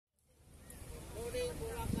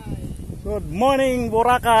Good morning,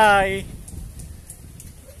 Boracay.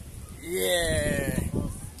 Yeah.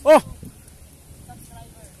 Oh.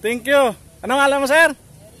 Thank you. Anong alam mo, sir?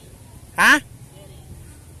 Ha?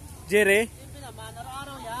 Jerry.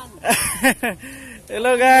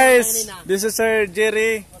 Hello guys. This is Sir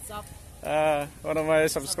Jerry. What's up? One of my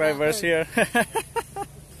subscribers here.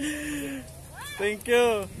 Thank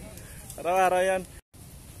you. Araw-araw yan.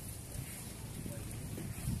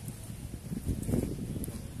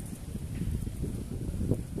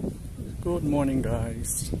 Good morning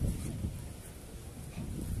guys.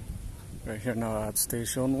 We're here now at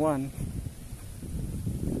Station 1.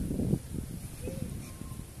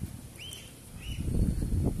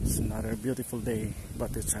 It's another beautiful day,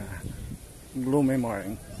 but it's a gloomy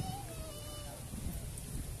morning.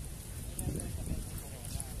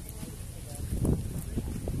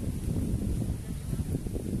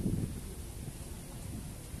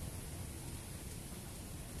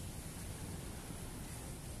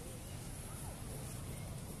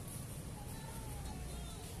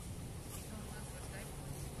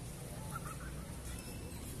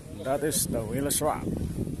 That is the Willis Rock.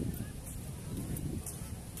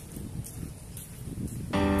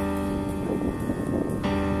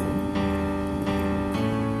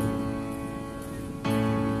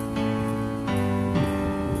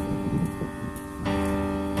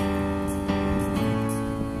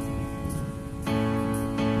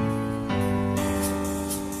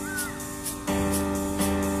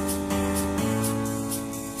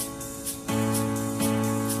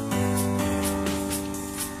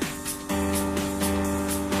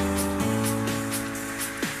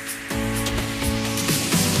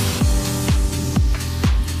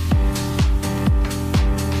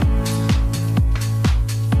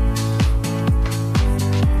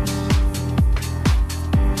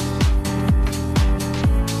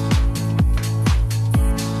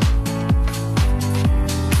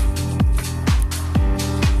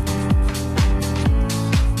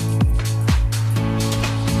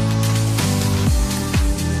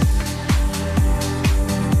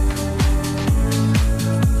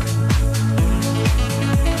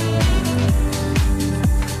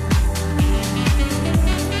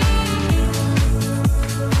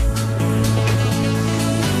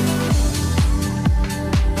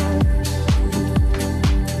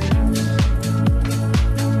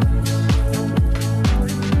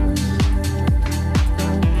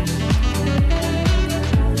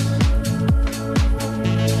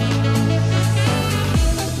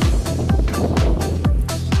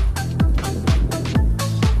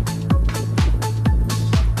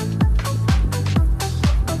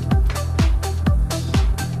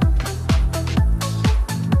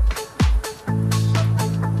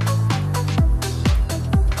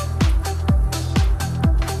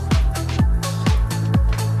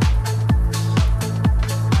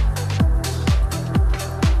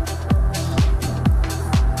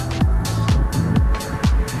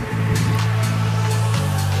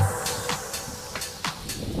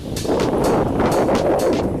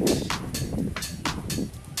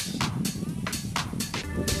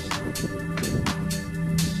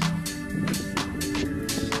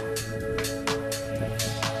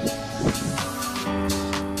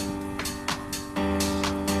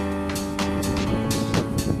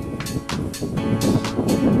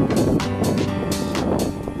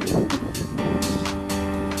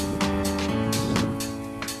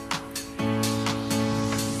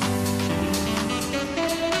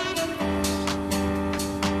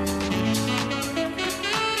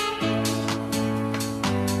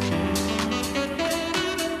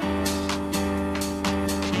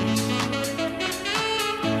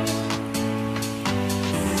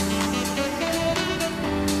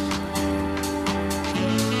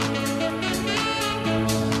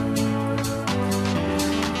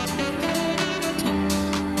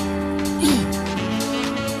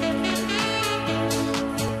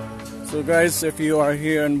 So guys, if you are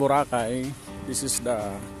here in Boracay, this is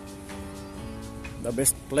the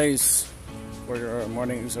best place for your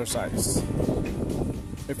morning exercise.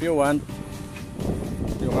 If you want,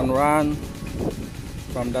 you can run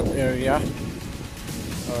from that area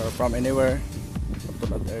or from anywhere up to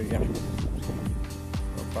that area.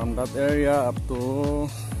 So from that area up to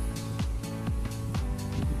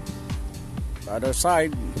the other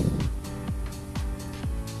side.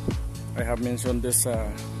 I have mentioned this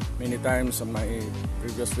many times on my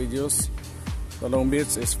previous videos. The Long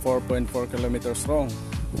Beach is 4.4 kilometers long,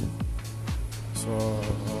 so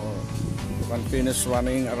you can finish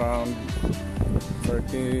running around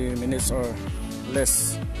 30 minutes or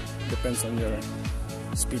less, depends on your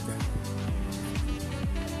speed.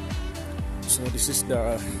 So this is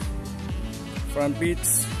the front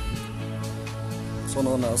beach, also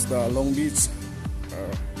known as the Long Beach or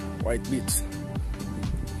White Beach.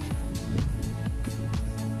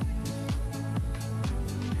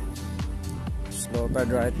 Low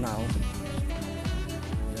tide right now,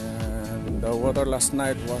 and the water last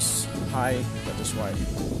night was high. That is why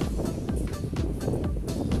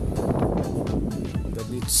the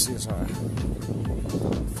beach is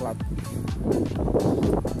flat.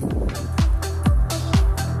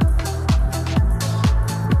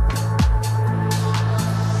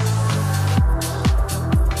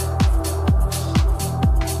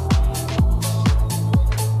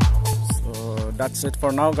 So that's it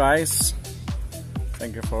for now, guys.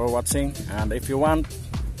 Thank you for watching, and if you want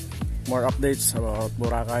more updates about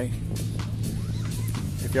Boracay,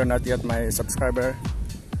 if you're not yet my subscriber,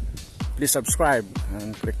 please subscribe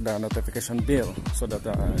and click the notification bell so that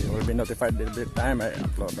you will be notified every time I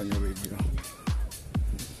upload a new video.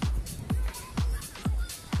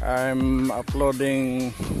 I'm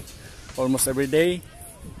uploading almost every day.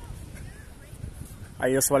 I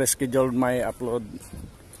usually schedule my upload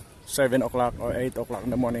 7 o'clock or 8 o'clock in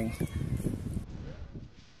the morning.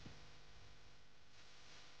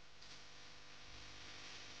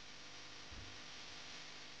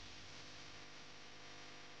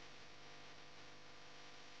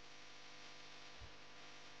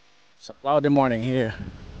 It's a cloudy morning here.